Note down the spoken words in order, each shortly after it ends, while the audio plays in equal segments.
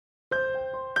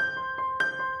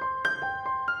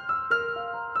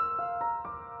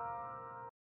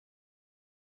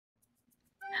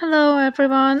Hello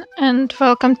everyone and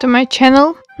welcome to my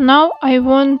channel. Now I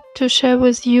want to share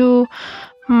with you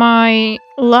my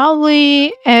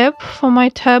lovely app for my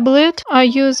tablet. I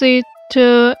use it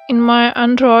in my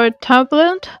Android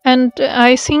tablet, and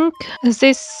I think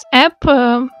this app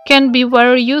can be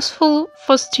very useful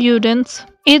for students.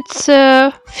 It's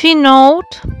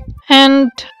FiiNote,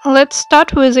 and let's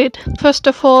start with it. First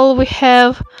of all, we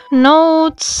have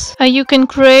notes. You can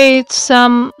create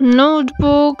some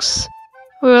notebooks.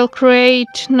 We'll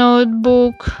create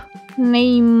notebook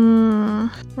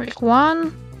name like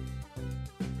 1,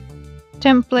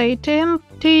 template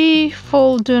empty,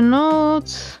 folder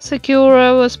notes,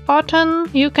 secure with button.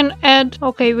 You can add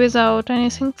without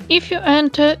anything. If you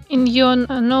enter in your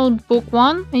notebook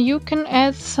 1, you can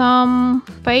add some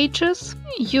pages.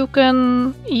 You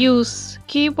can use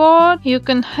keyboard, you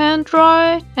can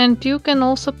handwrite, and you can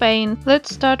also paint.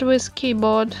 Let's start with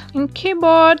keyboard. In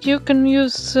keyboard you can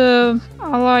use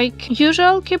like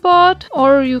usual keyboard,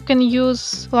 or you can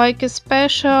use like a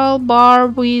special bar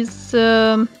with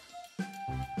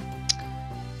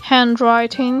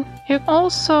handwriting. You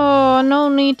also no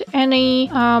need any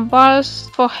bars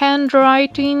for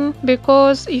handwriting,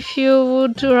 because if you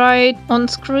would write on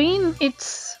screen,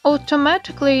 it's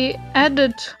automatically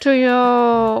added to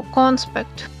your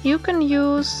conspect. You can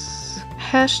use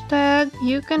hashtag,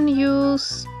 you can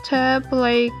use tab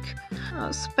like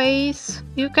space.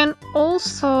 You can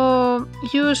also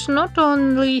use not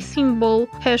only symbol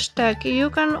hashtag, you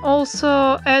can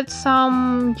also add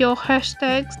some your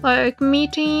hashtags like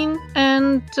meeting,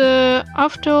 and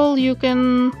after all you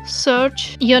can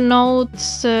search your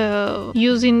notes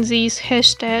using these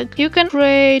hashtags. You can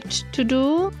create to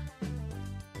do,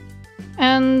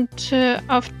 and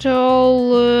after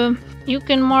all you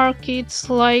can mark it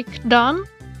like done.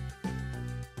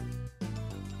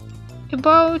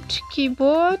 About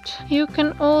keyboard, you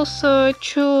can also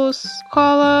choose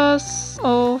colors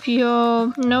of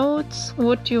your notes,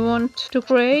 what you want to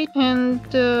create, and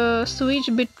switch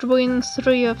between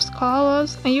 3 of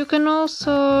colors. You can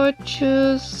also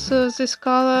choose these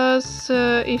colors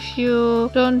if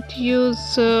you don't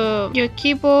use your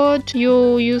keyboard,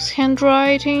 you use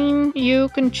handwriting. You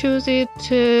can choose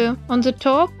it on the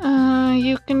top.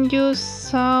 You can use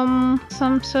some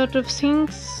sort of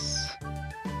things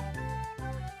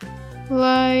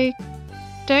like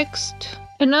text.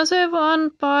 Another one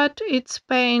part, it's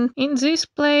paint. In this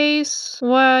place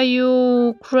where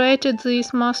you created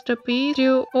this masterpiece,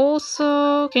 you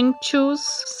also can choose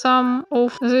some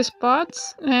of these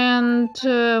parts and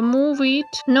move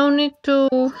it. No need to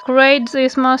create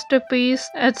this masterpiece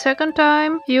at second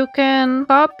time. You can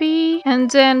copy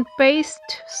and then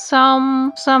paste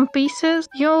some pieces.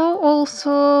 You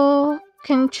also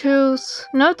can choose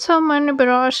not so many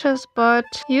brushes, but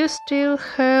you still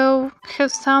have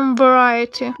some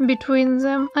variety between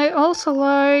them. I also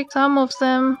like some of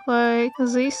them, like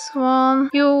this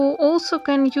one. You also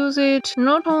can use it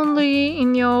not only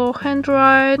in your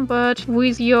handwriting, but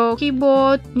with your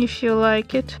keyboard if you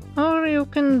like it. Or you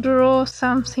can draw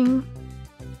something.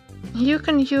 You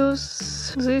can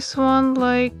use this one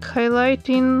like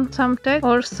highlighting some text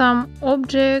or some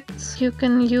objects. You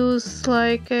can use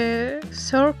like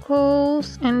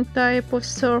circles and type of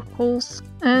circles,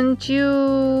 and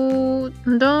you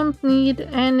don't need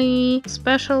any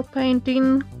special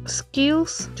painting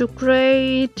skills to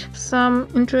create some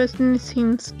interesting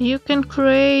things. You can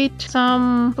create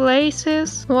some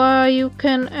places where you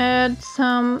can add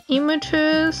some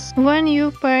images. When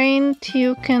you paint,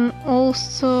 you can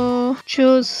also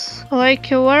choose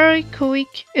like a very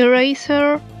quick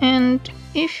eraser, and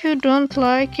if you don't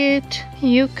like it,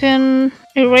 you can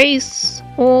erase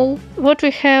all. What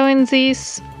we have in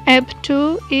this app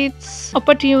too, it's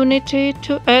opportunity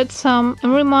to add some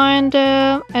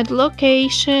reminder, add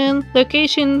location.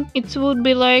 It would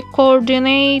be like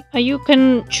coordinate. You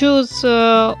can choose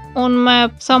on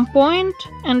map some point,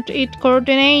 and it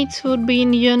coordinates would be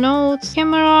in your notes,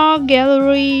 camera,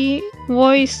 gallery,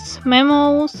 voice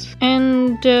memos,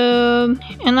 and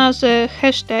another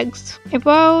hashtags.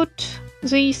 About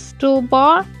this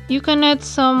toolbar, you can add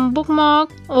some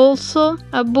bookmark, also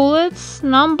bullets,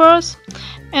 numbers,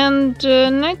 and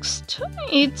next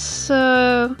it's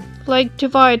like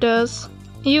dividers.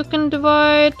 You can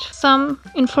divide some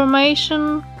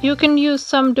information. You can use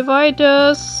some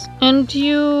dividers, and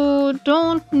you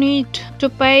don't need to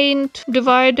paint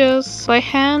dividers by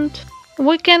hand.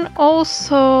 We can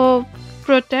also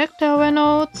protect our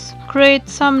notes, create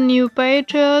some new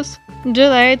pages,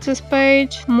 delete this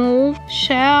page, move,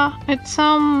 share, and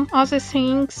some other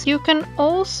things. You can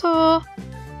also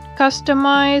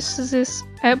customize this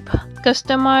app.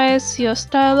 Customize your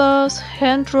stylus,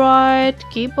 handwrite,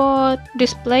 keyboard,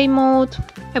 display mode.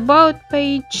 About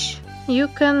page, you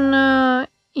can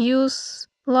use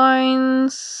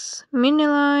lines, mini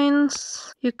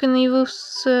lines, you can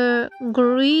use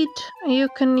grid, you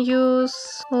can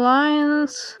use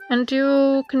lines, and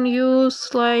you can use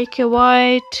like a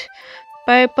white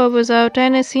paper without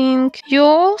anything. You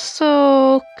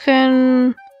also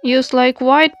can use like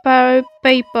white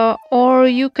paper, or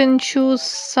you can choose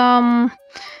some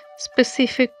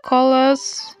specific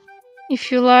colors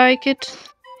if you like it.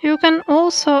 You can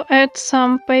also add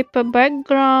some paper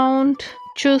background,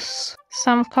 choose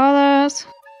some colors.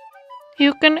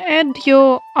 You can add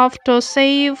your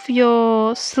autosave,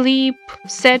 your sleep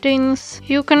settings.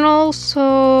 You can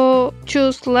also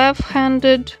choose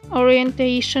left-handed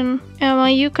orientation.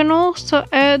 You can also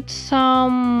add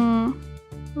some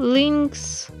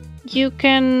links. You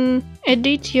can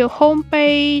edit your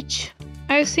homepage.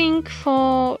 I think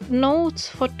for notes,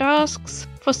 for tasks,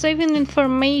 for saving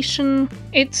information,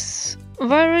 it's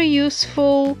very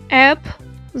useful app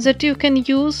that you can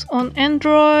use on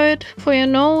Android for your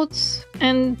notes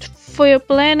and for your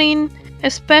planning,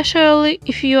 especially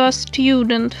if you are a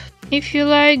student. If you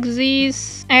like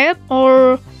this app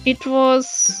or it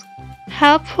was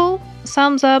helpful,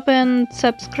 thumbs up and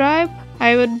subscribe.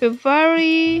 I would be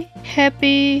very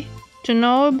happy to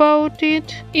know about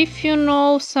it. If you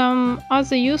know some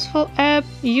other useful app,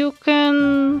 you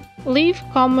can leave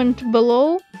comment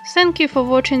below. Thank you for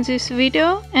watching this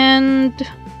video and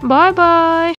bye bye!